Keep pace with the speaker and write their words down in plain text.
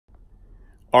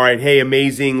All right, hey,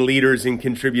 amazing leaders and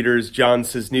contributors, John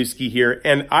Cisnewski here,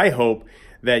 and I hope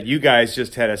that you guys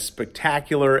just had a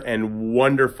spectacular and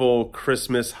wonderful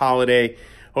Christmas holiday.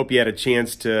 Hope you had a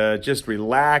chance to just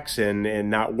relax and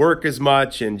not work as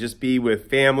much and just be with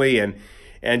family and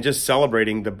just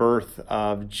celebrating the birth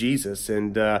of Jesus.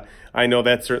 And I know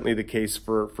that's certainly the case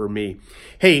for me.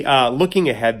 Hey, looking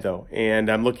ahead though, and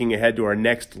I'm looking ahead to our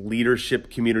next leadership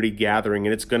community gathering,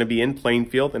 and it's going to be in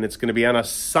Plainfield, and it's going to be on a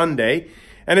Sunday.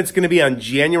 And it's going to be on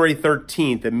January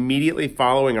 13th, immediately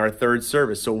following our third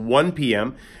service. So 1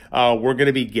 p.m., we're going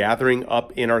to be gathering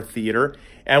up in our theater.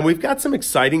 And we've got some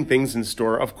exciting things in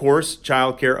store. Of course,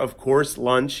 childcare, of course,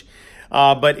 lunch.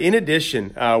 But in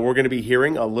addition, we're going to be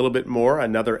hearing a little bit more,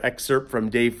 another excerpt from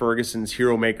Dave Ferguson's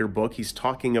Hero Maker book. He's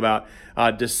talking about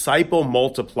disciple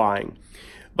multiplying.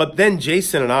 But then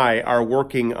Jason and I are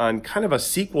working on kind of a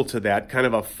sequel to that, kind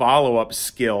of a follow-up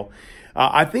skill.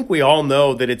 I think we all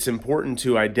know that it's important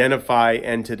to identify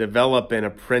and to develop an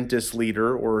apprentice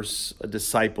leader or a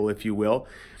disciple, if you will.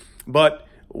 But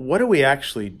what do we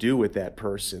actually do with that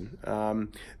person?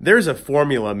 There's a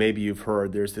formula maybe you've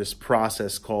heard. There's this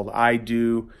process called I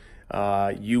do,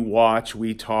 you watch,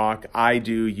 we talk. I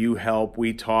do, you help,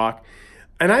 we talk.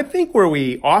 And I think where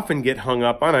we often get hung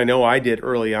up on, I know I did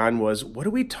early on, was what do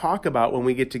we talk about when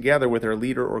we get together with our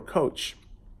leader or coach?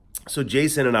 So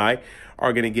Jason and I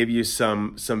are going to give you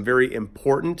some very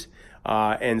important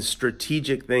and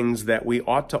strategic things that we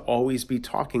ought to always be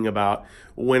talking about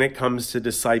when it comes to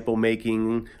disciple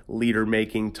making, leader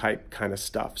making type kind of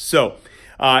stuff. So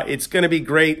it's going to be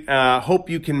great. Hope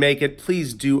you can make it.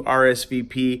 Please do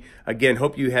RSVP. Again,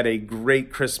 hope you had a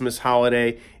great Christmas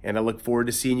holiday, and I look forward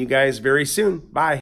to seeing you guys very soon. Bye.